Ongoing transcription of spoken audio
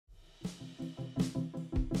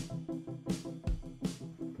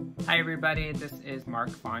Hi everybody, this is Mark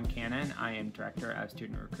Von Cannon. I am Director of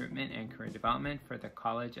Student Recruitment and Career Development for the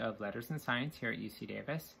College of Letters and Science here at UC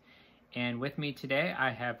Davis. And with me today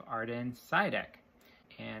I have Arden Siadek.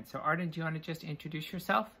 And so Arden, do you want to just introduce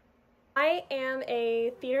yourself? I am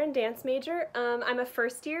a theater and dance major. I'm a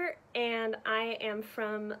first year and I am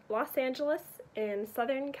from Los Angeles in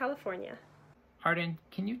Southern California. Arden,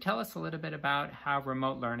 can you tell us a little bit about how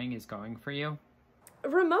remote learning is going for you?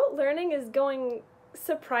 Remote learning is going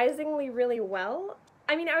surprisingly really well.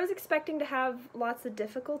 I mean, I was expecting to have lots of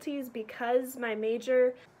difficulties because my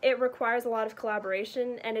major, it requires a lot of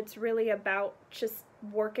collaboration and it's really about just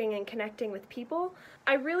working and connecting with people.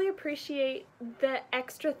 I really appreciate the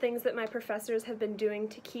extra things that my professors have been doing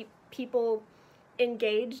to keep people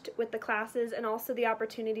engaged with the classes and also the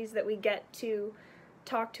opportunities that we get to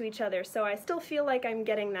talk to each other. So I still feel like I'm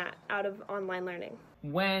getting that out of online learning.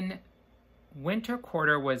 When winter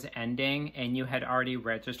quarter was ending and you had already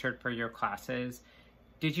registered for your classes,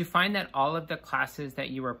 did you find that all of the classes that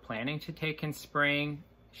you were planning to take in spring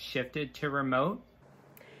shifted to remote?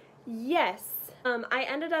 Yes. I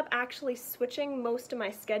ended up actually switching most of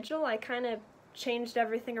my schedule. I kind of changed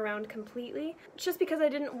everything around completely just because I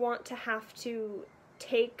didn't want to have to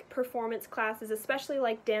take performance classes, especially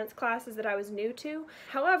like dance classes that I was new to.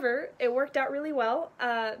 However, it worked out really well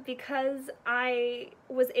because I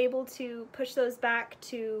was able to push those back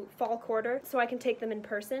to fall quarter so I can take them in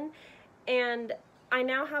person. And I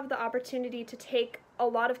now have the opportunity to take a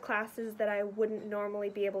lot of classes that I wouldn't normally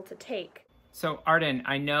be able to take. So Arden,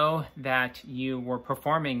 I know that you were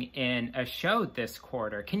performing in a show this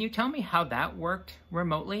quarter. Can you tell me how that worked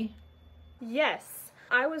remotely? Yes.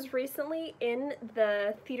 I was recently in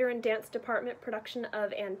the theater and dance department production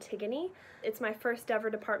of Antigone. It's my first ever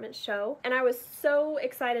department show, and I was so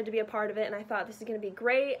excited to be a part of it, and I thought this is going to be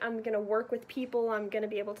great. I'm going to work with people. I'm going to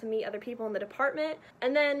be able to meet other people in the department.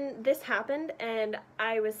 And then this happened, and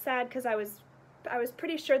I was sad because I was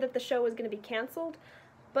pretty sure that the show was going to be canceled.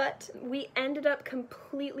 But we ended up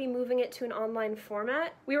completely moving it to an online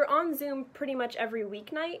format. We were on Zoom pretty much every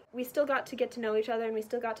weeknight. We still got to get to know each other, and we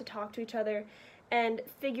still got to talk to each other and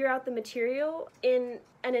figure out the material in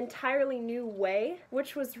an entirely new way,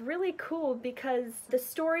 which was really cool because the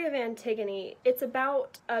story of Antigone, it's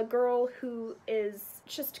about a girl who is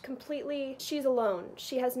just completely, she's alone.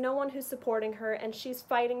 She has no one who's supporting her and she's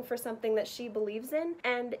fighting for something that she believes in.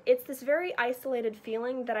 And it's this very isolated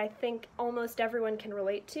feeling that I think almost everyone can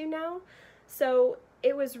relate to now. So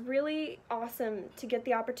it was really awesome to get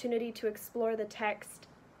the opportunity to explore the text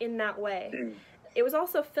in that way. It was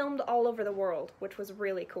also filmed all over the world, which was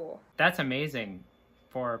really cool. That's amazing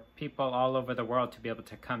for people all over the world to be able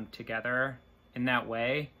to come together in that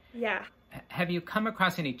way. Yeah. Have you come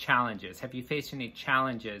across any challenges? Have you faced any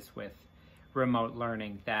challenges with remote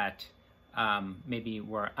learning that maybe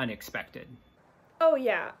were unexpected? Oh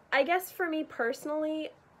yeah. I guess for me personally,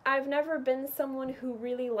 I've never been someone who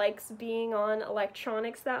really likes being on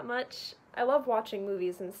electronics that much. I love watching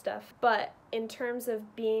movies and stuff, but in terms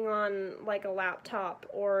of being on like a laptop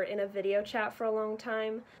or in a video chat for a long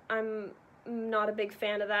time, I'm not a big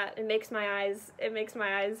fan of that. It makes my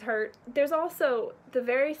eyes hurt. There's also the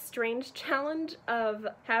very strange challenge of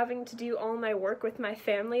having to do all my work with my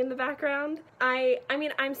family in the background. I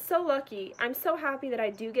mean, I'm so lucky. I'm so happy that I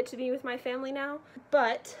do get to be with my family now,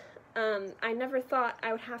 but I never thought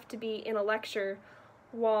I would have to be in a lecture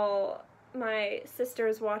while my sister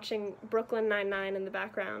is watching Brooklyn Nine-Nine in the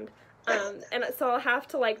background. And so I'll have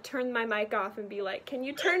to like turn my mic off and be like, can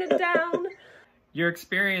you turn it down? Your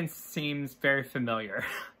experience seems very familiar,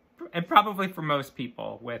 and probably for most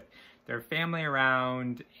people, with their family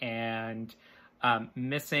around and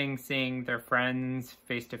missing seeing their friends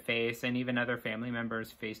face-to-face and even other family members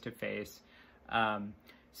face-to-face.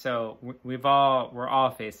 So we're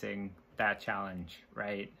all facing that challenge,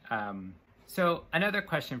 right? So another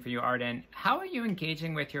question for you, Arden. How are you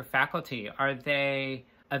engaging with your faculty? Are they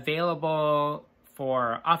available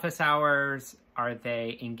for office hours? Are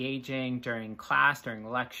they engaging during class, during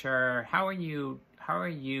lecture? How are you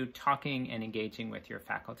talking and engaging with your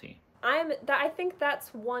faculty? I think that's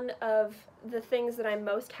one of the things that I'm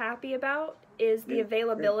most happy about is the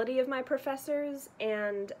availability of my professors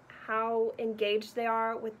and how engaged they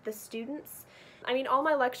are with the students. I mean, all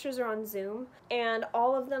my lectures are on Zoom, and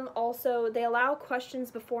all of them also, they allow questions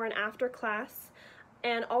before and after class,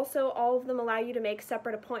 and also all of them allow you to make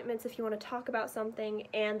separate appointments if you want to talk about something,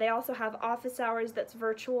 and they also have office hours that's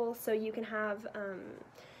virtual, so you can have,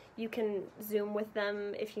 you can Zoom with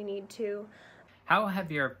them if you need to. How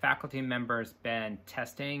have your faculty members been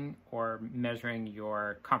testing or measuring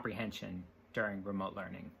your comprehension during remote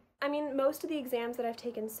learning? I mean, most of the exams that I've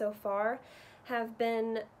taken so far have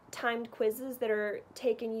been timed quizzes that are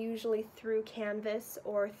taken usually through Canvas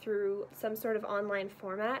or through some sort of online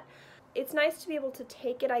format. It's nice to be able to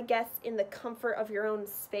take it, I guess, in the comfort of your own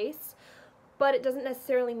space, but it doesn't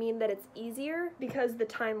necessarily mean that it's easier because the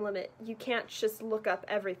time limit, you can't just look up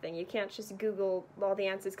everything. You can't just Google all the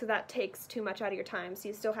answers because that takes too much out of your time, so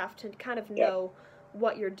you still have to kind of know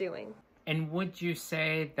what you're doing. And would you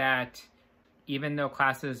say that even though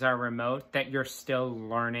classes are remote, that you're still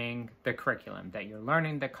learning the curriculum, that you're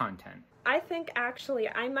learning the content? I think actually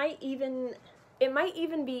it might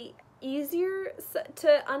even be easier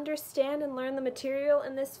to understand and learn the material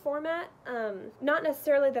in this format. Not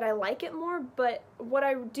necessarily that I like it more, but what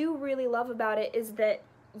I do really love about it is that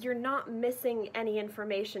you're not missing any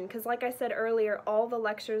information, because like I said earlier, all the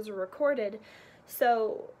lectures are recorded,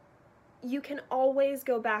 so you can always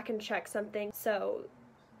go back and check something. So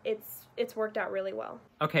it's worked out really well.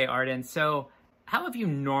 Okay, Arden, so how have you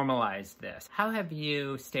normalized this? How have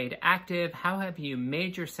you stayed active? How have you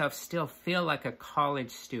made yourself still feel like a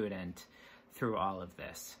college student through all of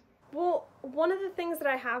this? Well, one of the things that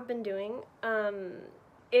I have been doing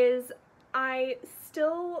is I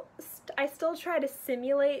still try to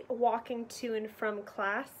simulate walking to and from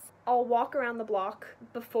class. I'll walk around the block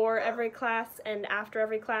before every class and after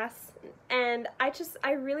every class, and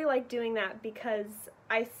I really like doing that because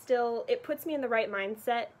it puts me in the right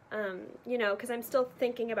mindset, you know, because I'm still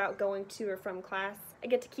thinking about going to or from class. I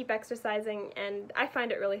get to keep exercising, and I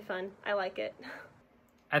find it really fun. I like it.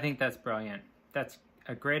 I think that's brilliant. That's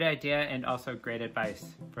a great idea and also great advice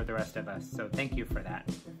for the rest of us, so thank you for that.